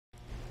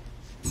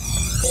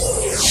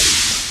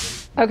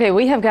Okay,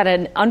 we have got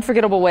an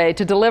unforgettable way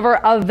to deliver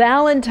a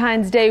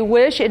Valentine's Day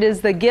wish. It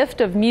is the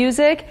gift of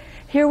music.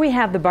 Here we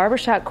have the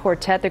Barbershop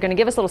Quartet. They're going to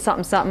give us a little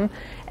something, something.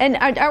 And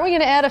aren't we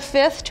going to add a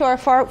fifth to our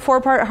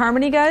four-part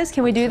harmony, guys?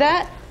 Can we do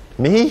that?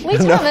 Me? Lee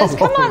Thomas,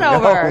 come on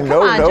over.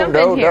 Come on, jump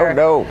in here.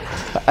 No.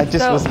 I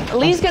just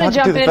Lee's going to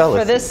jump in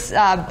for this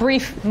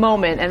brief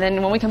moment, and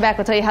then when we come back,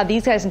 we'll tell you how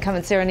these guys can come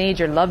and serenade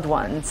your loved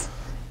ones.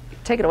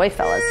 Take it away,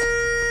 fellas.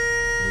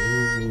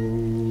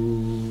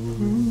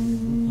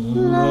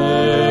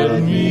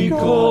 Let me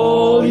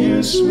call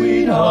you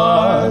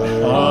sweetheart,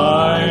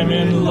 I'm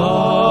in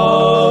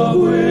love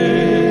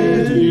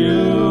with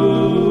you.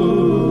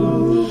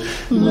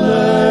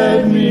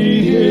 Let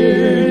me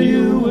hear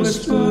you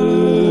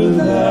whisper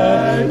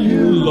that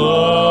you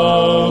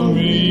love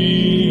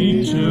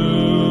me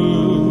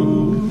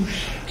too.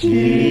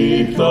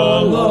 Keep the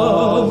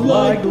love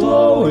light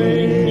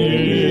glowing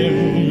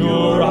in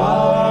your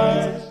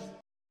eyes.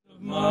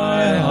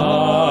 My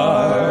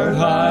heart,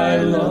 I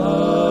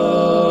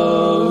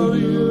love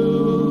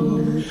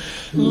you.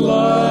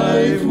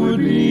 Life would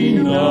be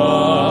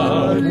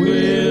naught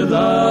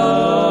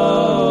without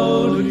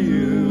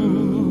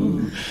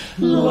you.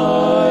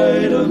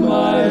 Light of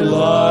my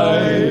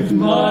life,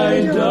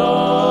 my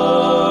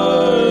darling,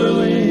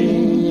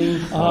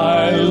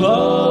 I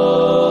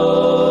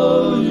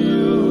love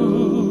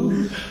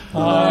you.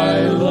 I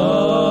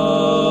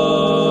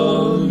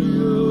love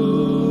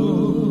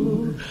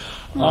you.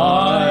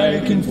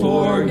 I can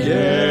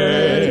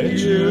forget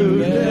you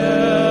never.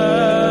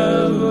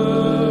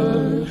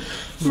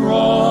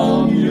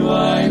 From you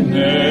I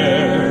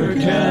ne'er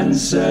can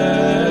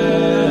sever.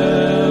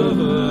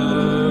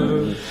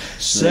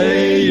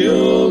 Say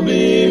you'll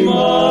be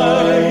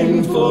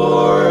mine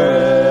forever.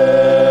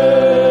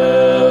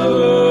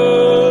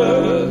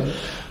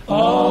 I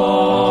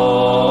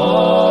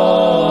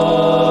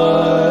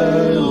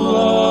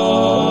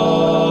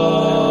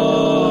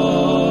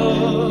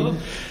love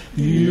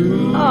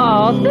you.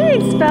 Oh,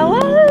 thanks,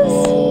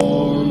 fellas.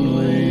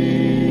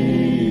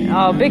 Only.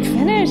 Oh, big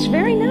finish.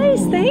 Very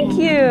nice. Thank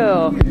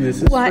you.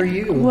 This is for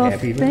you. Well,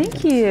 Happy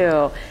thank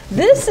you.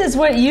 This is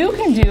what you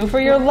can do for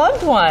your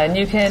loved one.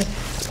 You can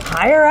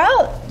hire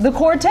out the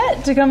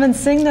quartet to come and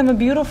sing them a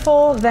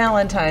beautiful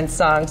Valentine's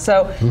song.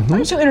 So why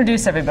don't you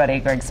introduce everybody,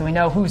 Greg, so we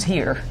know who's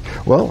here.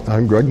 Well,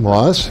 I'm Greg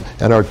Moss,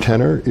 and our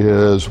tenor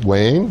is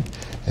Wayne,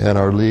 and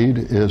our lead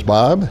is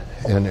Bob,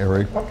 and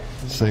Eric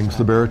sings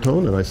the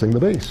baritone, and I sing the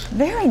bass.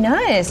 Very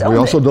nice. We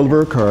also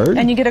deliver a card.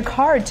 And you get a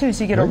card, too.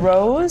 So you get a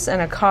rose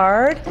and a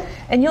card.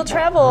 And you'll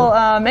travel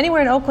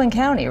anywhere in Oakland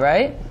County,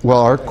 right?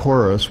 Well, our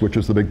chorus, which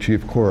is the Big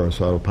Chief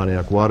Chorus out of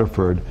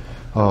Pontiac-Waterford,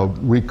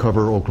 we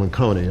cover Oakland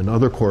County, and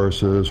other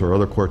choruses or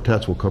other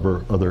quartets will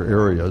cover other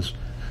areas.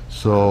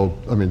 So,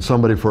 I mean,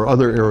 somebody for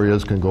other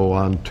areas can go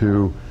on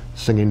to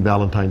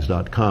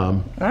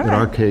singingvalentines.com. Right. In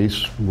our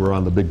case, we're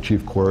on the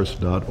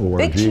bigchiefchorus.org.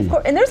 Big Chief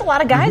and there's a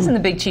lot of guys in the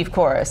Big Chief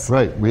Chorus.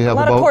 Right. We have a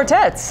lot of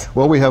quartets.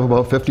 Well, we have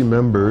about 50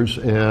 members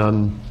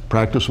and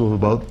practice with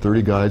about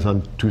 30 guys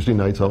on Tuesday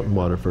nights out in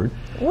Waterford.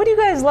 What do you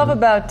guys love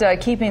about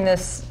keeping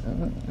this,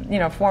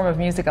 form of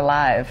music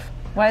alive?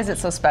 Why is it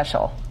so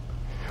special?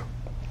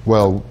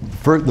 Well,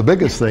 the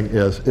biggest thing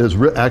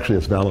actually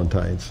it's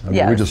Valentine's. I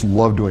mean, we just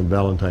love doing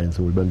Valentine's,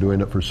 and we've been doing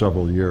it for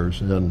several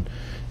years. And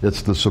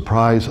it's the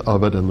surprise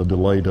of it and the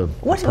delight of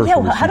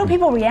how do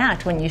people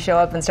react when you show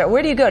up and start?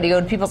 Where do you go? Do you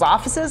go to people's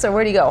offices, or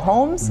where do you go?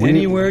 Homes?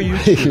 Anywhere you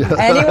choose.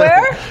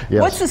 Anywhere?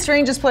 Yes. What's the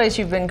strangest place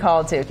you've been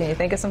called to? Can you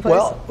think of some place?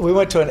 Well, we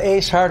went to an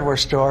Ace hardware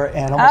store,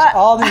 and almost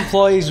all the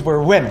employees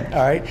were women, all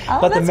right?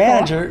 But the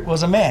manager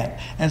was a man.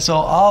 And so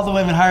all the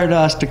women hired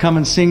us to come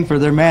and sing for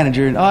their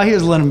manager. And he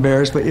was a little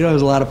embarrassed, but it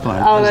was a lot of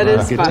fun. Oh, that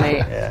is funny.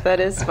 That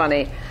is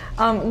funny.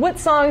 What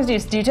songs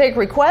do you take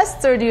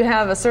requests, or do you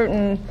have a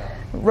certain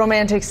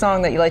romantic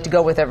song that you like to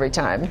go with every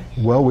time?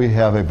 Well, we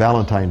have a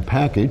Valentine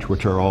package,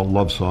 which are all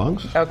love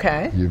songs.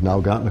 Okay. You've now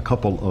gotten a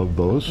couple of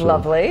those. So,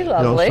 lovely.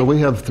 So we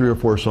have 3 or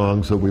 4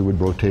 songs that we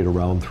would rotate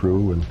around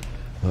through, and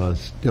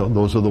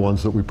those are the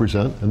ones that we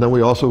present. And then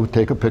we also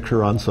take a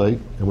picture on site,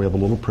 and we have a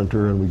little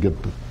printer, and we give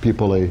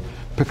people a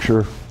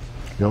picture,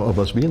 of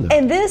us being there.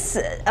 And this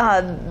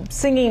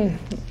singing,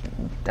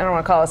 I don't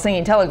want to call it a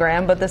singing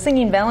telegram, but the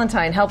Singing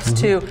Valentine helps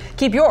to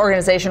keep your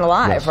organization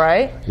alive,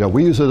 right? Yeah,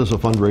 we use it as a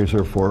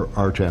fundraiser for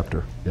our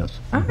chapter. Yes.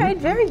 All right,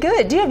 very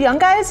good. Do you have young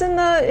guys in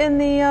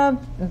the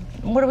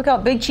what do we call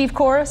it, Big Chief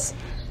Chorus?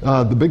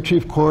 The Big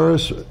Chief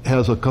Chorus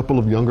has a couple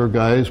of younger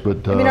guys,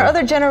 but are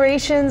other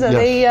generations? Are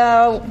they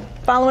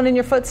following in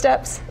your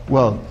footsteps?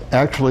 Well,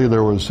 actually,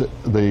 there was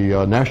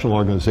the national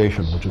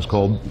organization, which is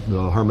called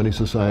the Harmony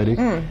Society,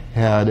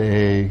 had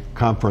a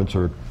conference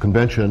or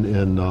convention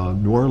in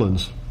New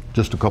Orleans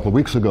just a couple of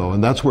weeks ago,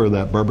 and that's where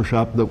that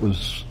barbershop that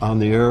was on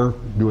the air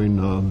doing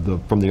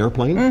from the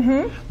airplane,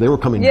 they were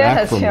coming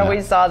back from that. Yes,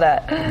 we saw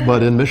that.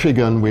 But in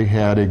Michigan, we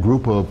had a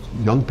group of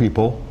young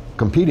people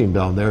competing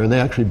down there, and they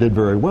actually did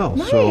very well.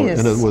 Nice. So,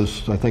 and it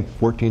was, I think,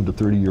 14 to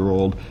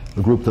 30-year-old,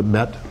 a group that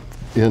met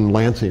in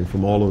Lansing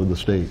from all over the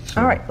state.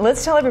 So. All right,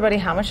 let's tell everybody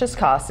how much this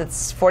costs.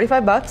 It's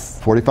 $45.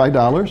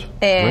 $45.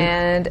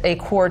 And a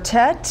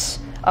quartet.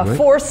 a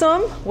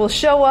foursome will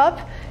show up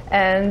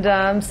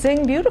and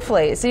sing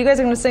beautifully. So you guys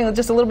are going to sing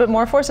just a little bit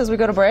more for us as we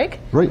go to break?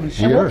 Right,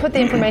 And we'll put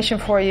the information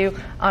for you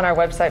on our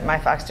website,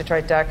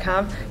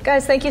 myfoxdetroit.com.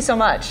 Guys, thank you so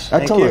much.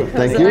 Excellent.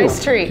 Thank you. It was a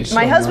nice treat.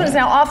 My husband is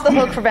now off the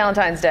hook for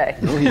Valentine's Day.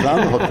 No, he's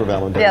on the hook for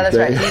Valentine's Day. Yeah, that's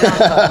right. He's on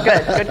the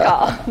hook. Good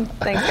call.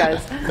 Thanks,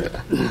 guys.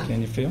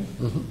 Can you feel?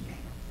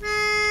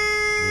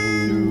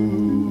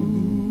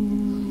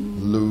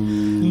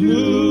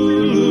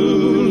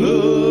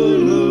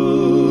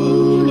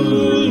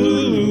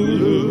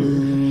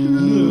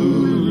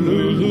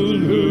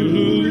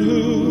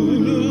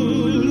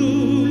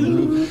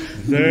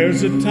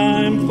 There's a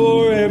time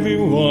for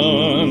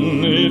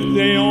everyone if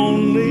they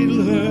only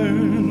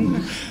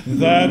learn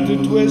that the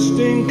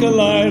twisting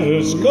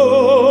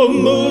kaleidoscope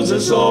moves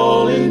us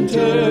all in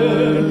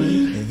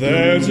turn.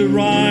 There's a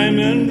rhyme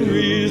and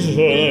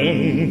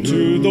reason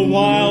to the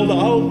wild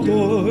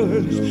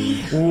outdoors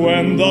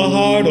when the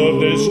heart of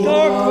this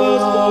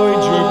star-crossed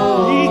Voyager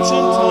beats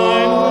in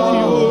time with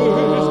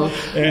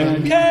yours.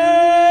 And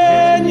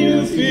can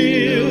you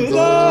feel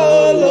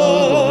the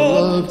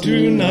love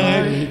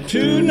tonight?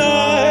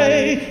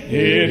 Tonight,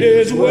 it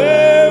is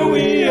where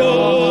we are.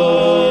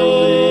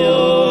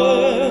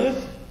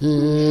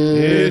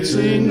 It's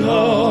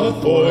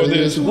enough for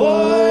this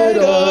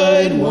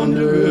wide-eyed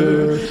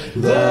wanderer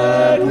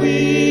that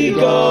we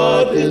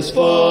got this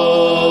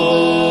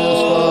far.